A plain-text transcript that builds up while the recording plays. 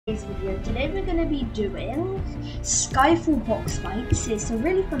Today's video. Today we're going to be doing Skyfall box fights. It's a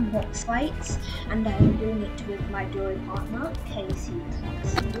really fun box fight, and I'm doing it with my duo partner, Casey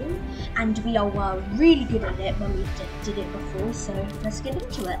Clarkson, and we are really good at it when we did it before, so let's get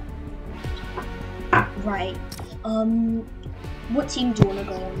into it. Right, what team do you want to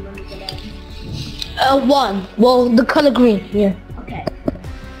go on when we get in? One. Well, the color green, yeah. Okay.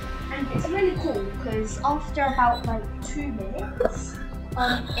 And it's really cool, because after about like 2 minutes,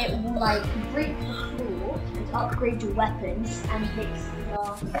 it will like break the floor and upgrade your weapons and makes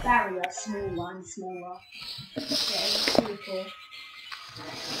the barrier smaller and smaller. Yeah, it's really cool.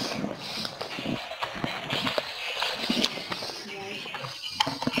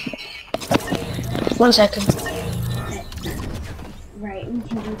 Right. 1 second. Okay. Right, we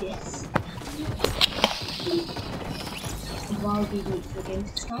can do this. While we wait for the game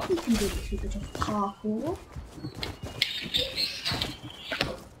to start, we can do a little bit of parkour.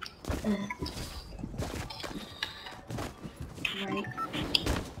 Right.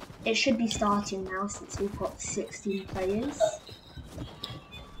 It should be starting now since we've got 16 players.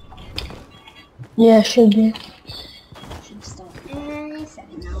 Yeah, should be. Should start any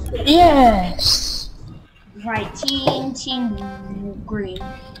second now. Yes. Right, team green.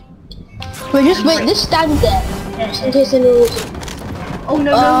 Wait, just wait. Just stand there. Yeah. In case anyone. Oh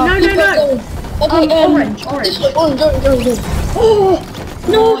no! Okay, orange. This way, orange. Oh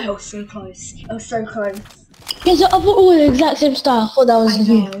no! It was so close. It was so close. Yeah, so I thought all the exact same style. I thought that was I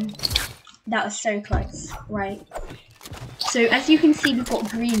know. That was so close. Right. So as you can see, we've got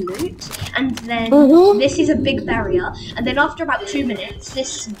green loot, and then this is a big barrier, and then after about 2 minutes,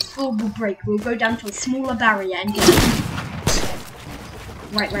 this floor will break. We'll go down to a smaller barrier and get.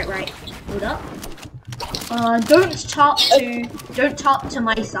 Right. Hold up. Don't tap to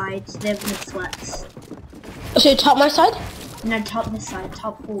my side. They're misworks. So top my side? No, tap this side.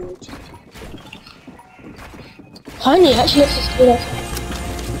 Tap forward. Honey, actually, let's just do that.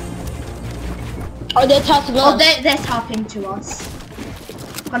 Oh, they're tapping us. Oh, they're tapping to us.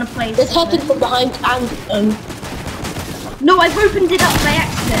 Gonna play. They're tapping from behind and No, I've opened it up by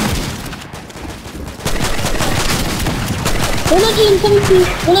accident. 117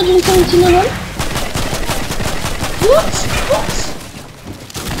 and 1. What?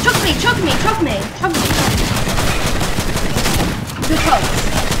 Chug me. Good close.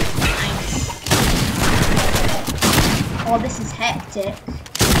 Nice. Oh, this is hectic.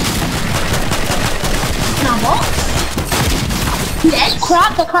 Now what? Dead?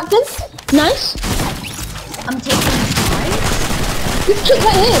 I cracked it. Nice. I'm taking this guys. You took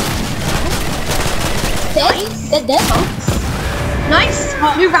right here. Nice. Dead. Nice.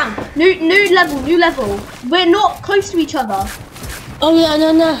 New round. New level. We're not close to each other. Oh yeah,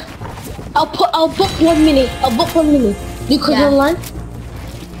 no. I'll book 1 minute. Because online.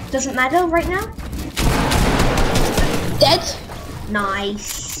 Doesn't matter right now. Dead.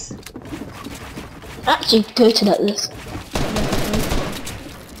 Nice. Actually, go to that list.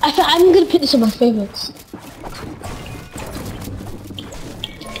 I'm gonna put this on my favorites.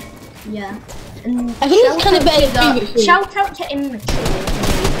 Yeah. And I think it's kind of better than favorite. Shout out to Immature.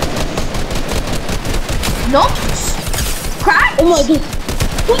 Not cracked. Oh my god.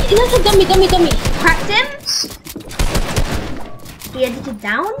 What? That's a dummy. Cracked him. He edited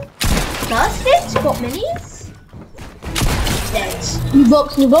down. Bursted. Got minis. Dead.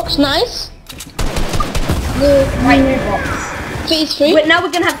 New box, nice. Right, new box. Phase 3. Wait, now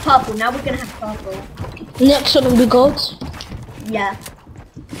we're gonna have purple. Next one will be gold. Yeah.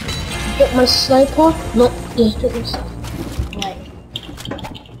 Get my sniper. No, yeah, get my sniper. Right.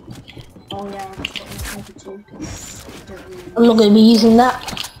 Oh yeah, I've got my sniper too. I'm not gonna be using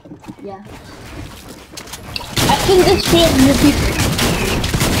that. Yeah. I think there's 3 of new people.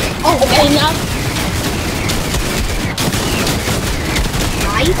 Oh, okay, now.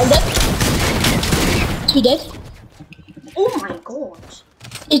 Nice. I'm dead. 2 dead. Oh my god.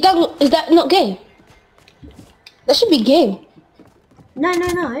 Is that not game? That should be game. No.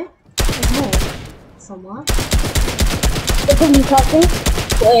 There's more. Somewhere. They're probably crafting.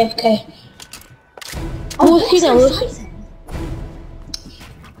 AFK. Oh, we'll see now.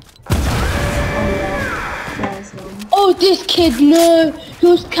 Oh, this kid, no! He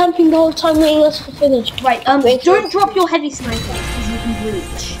was camping the whole time waiting us to finish. Right, don't drop your heavy sniper, because you can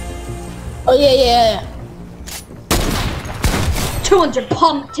breach. Oh, yeah. 200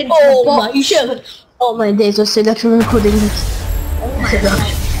 pumped into the box. You should. Oh my days, I said that we're recording this. Oh my god.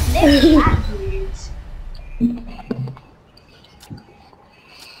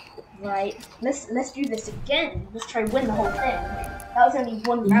 Right, let's do this again. Let's try win the whole thing. That was only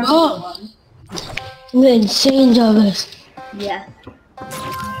 1 round. We're insane, Jarvis. Yeah.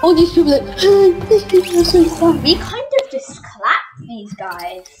 All these people like, these people are so fun. We kind of just clapped these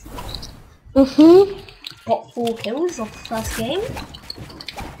guys. Got 4 kills off the first game.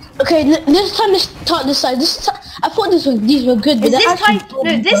 Okay, this time let's start this side. I thought these were good, but Is they're this actually side?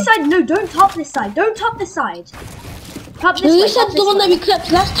 No, this side. No, don't top this side. Don't top this side. Top this No, way. this side's the one that we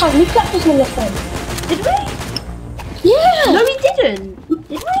clapped last time. We clapped this one last time. Did we? Yeah. No, we didn't. Did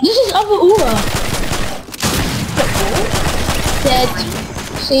we? This is other Aura. Dead.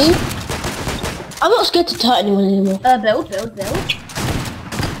 See? I'm not scared to hurt anyone anymore. Build.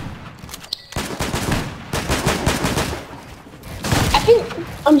 I think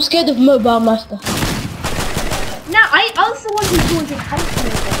I'm scared of Mobile Master. Now, I also want to join the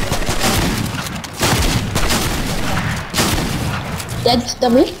company. Dead,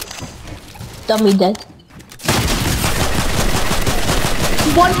 dummy. Dummy dead.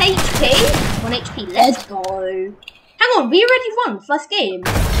 1 HP. 1 HP. Let's go. Hang on, we already won first game.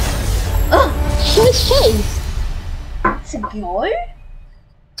 Ugh. His face. Let's go.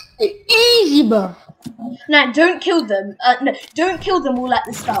 Easy, bro. No, don't kill them. No, don't kill them all at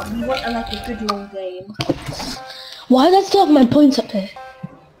the start. We want like a good long game. Why did I still have my points up here?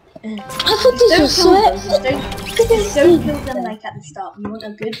 I thought this was sweat. Don't kill them like at the start. We want a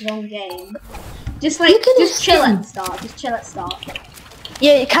good long game. Just like, just chill at the start. Just chill at the start.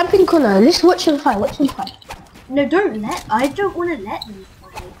 Yeah, camping corner. Let's watch him fight. Watch him fight. No, I don't want to let them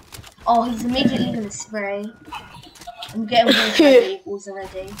fight. Oh, he's immediately gonna spray. I'm getting walls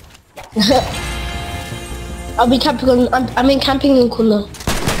already. I'll be camping on. I'm in camping in corner.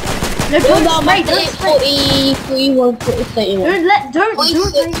 No, don't spray. Don't spray. 40, 41, 40, 31. Don't let them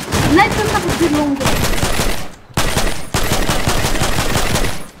have a good long game.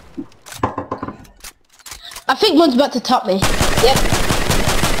 I think one's about to top me. Yep.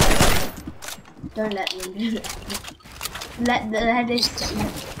 Don't let them do it. Let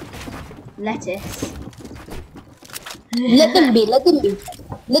lettuce. Let them be. Let them be.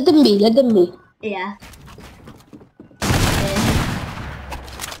 Let them be. Let them be. Yeah.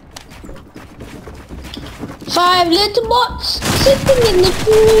 5 little bots sitting in the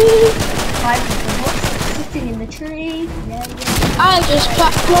tree. 5 little bots sitting in the tree. Yeah. I just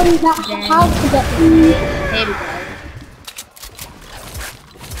trapped one that house to get Here we go.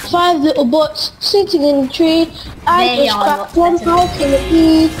 5 little bots sitting in the tree. I They just are trapped not one house in the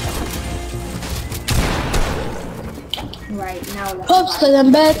tree. Right, now let's Props to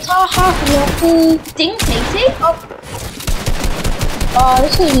them better half of your food. Ding, Katie. Oh,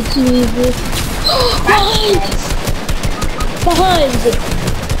 this is gonna be too easy. Behind!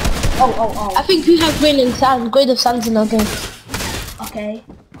 Oh. I think we have grain and sand. Grain of sand's in our game. Okay.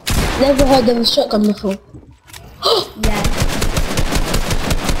 Never heard of a shotgun before. Yeah.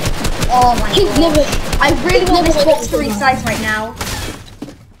 Oh my Kids god. never. I really want never this box to heard of resize right now.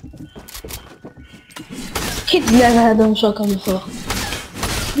 Kids never heard of a shotgun before.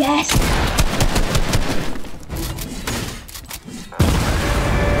 Yes.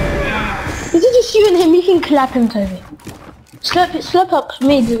 Is it just you and him? You can clap him, Toby. Slap up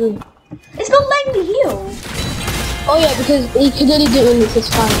me, dude. It's not letting me heal. Oh yeah, because he can only do it when it's his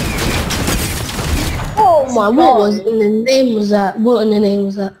fire. Oh my, what was in the name was that? What in the name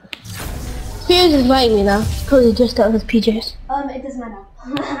was that? Who's inviting me now? Probably just out of his PJs. It doesn't matter.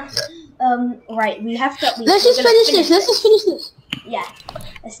 Right, we have to. Let's just finish this. Let's just finish this. Yeah.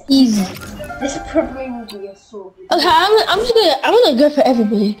 Easy. This probably will be a sword. Okay, I'm gonna go for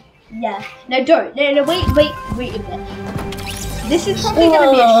everybody. Yeah. No, don't. No, wait a bit. This is probably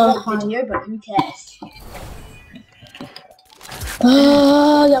gonna be a short video, but who cares?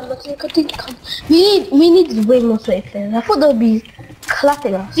 We need way more Slay players. I thought they would be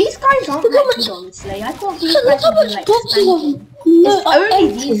clapping us. These guys aren't that good on Slay. I thought these guys would be like spanking. It's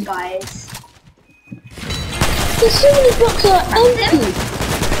only these guys. There's so many blocks that are empty.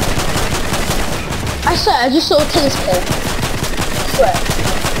 I swear, I just saw a tennis player. I swear.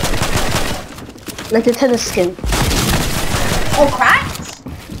 Like a tennis skin. Oh, cracked?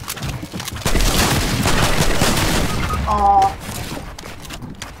 Oh.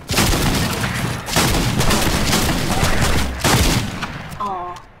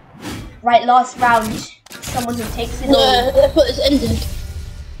 Oh. Right, last round. Someone who takes it all. No, I thought it's ended.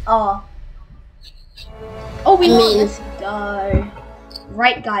 Oh. Oh, we won. Let's go.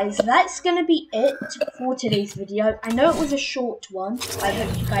 Right, guys, that's gonna be it for today's video. I know it was a short one, but I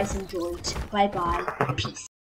hope you guys enjoyed. Bye-bye. Peace.